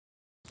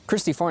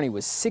Christie Farni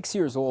was 6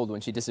 years old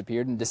when she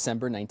disappeared in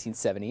December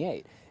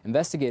 1978.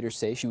 Investigators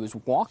say she was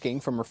walking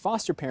from her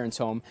foster parents'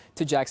 home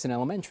to Jackson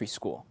Elementary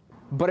School.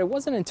 But it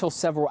wasn't until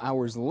several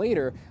hours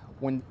later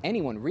when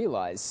anyone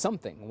realized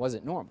something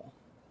wasn't normal.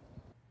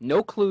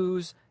 No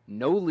clues,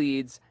 no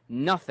leads,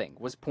 nothing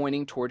was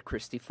pointing toward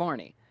Christie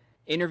Farni.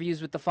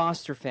 Interviews with the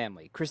foster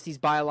family, Christie's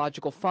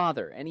biological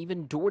father, and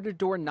even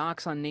door-to-door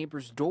knocks on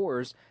neighbors'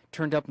 doors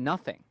turned up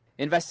nothing.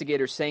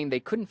 Investigators saying they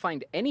couldn't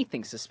find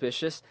anything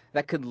suspicious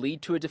that could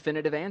lead to a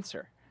definitive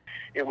answer.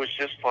 It was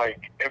just like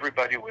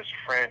everybody was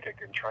frantic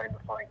in trying to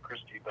find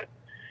Christie, but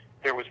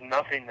there was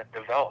nothing that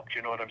developed,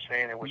 you know what I'm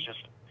saying? It was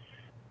just,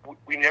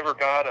 we never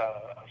got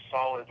a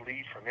solid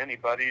lead from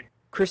anybody.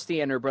 Christie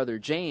and her brother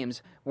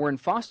James were in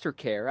foster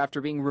care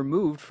after being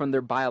removed from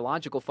their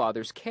biological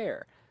father's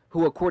care,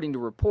 who, according to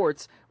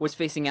reports, was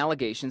facing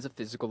allegations of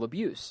physical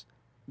abuse.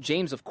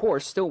 James, of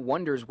course, still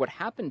wonders what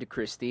happened to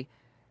Christie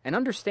and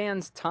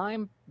understands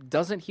time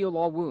doesn't heal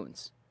all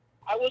wounds.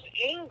 I was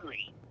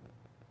angry.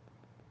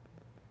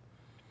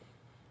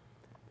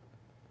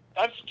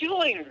 I'm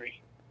still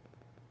angry.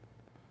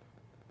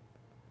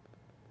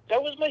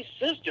 That was my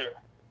sister.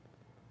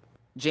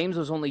 James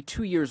was only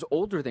 2 years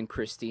older than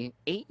Christie,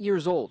 8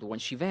 years old when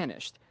she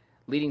vanished,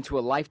 leading to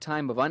a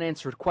lifetime of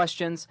unanswered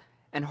questions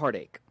and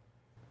heartache.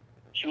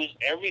 She was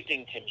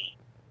everything to me.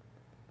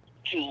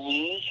 To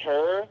lose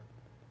her,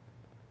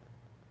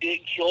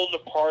 it killed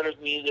a part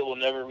of me that will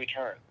never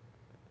return.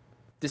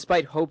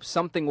 Despite hope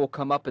something will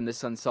come up in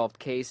this unsolved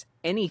case,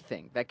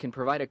 anything that can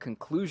provide a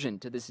conclusion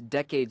to this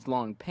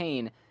decades-long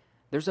pain,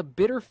 there's a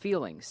bitter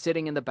feeling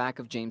sitting in the back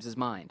of James's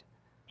mind.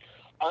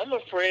 I'm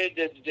afraid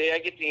that the day I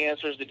get the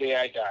answer is the day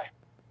I die.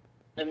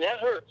 And that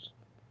hurts.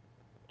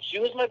 She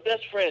was my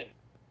best friend.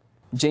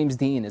 James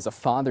Dean is a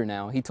father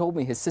now. He told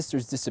me his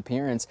sister's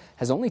disappearance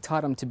has only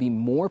taught him to be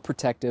more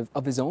protective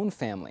of his own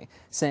family,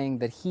 saying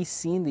that he's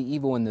seen the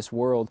evil in this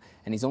world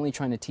and he's only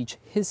trying to teach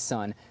his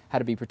son how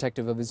to be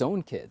protective of his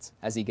own kids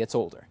as he gets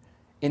older.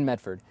 In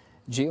Medford,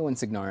 Gio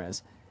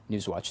Insignares,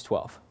 Newswatch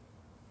 12.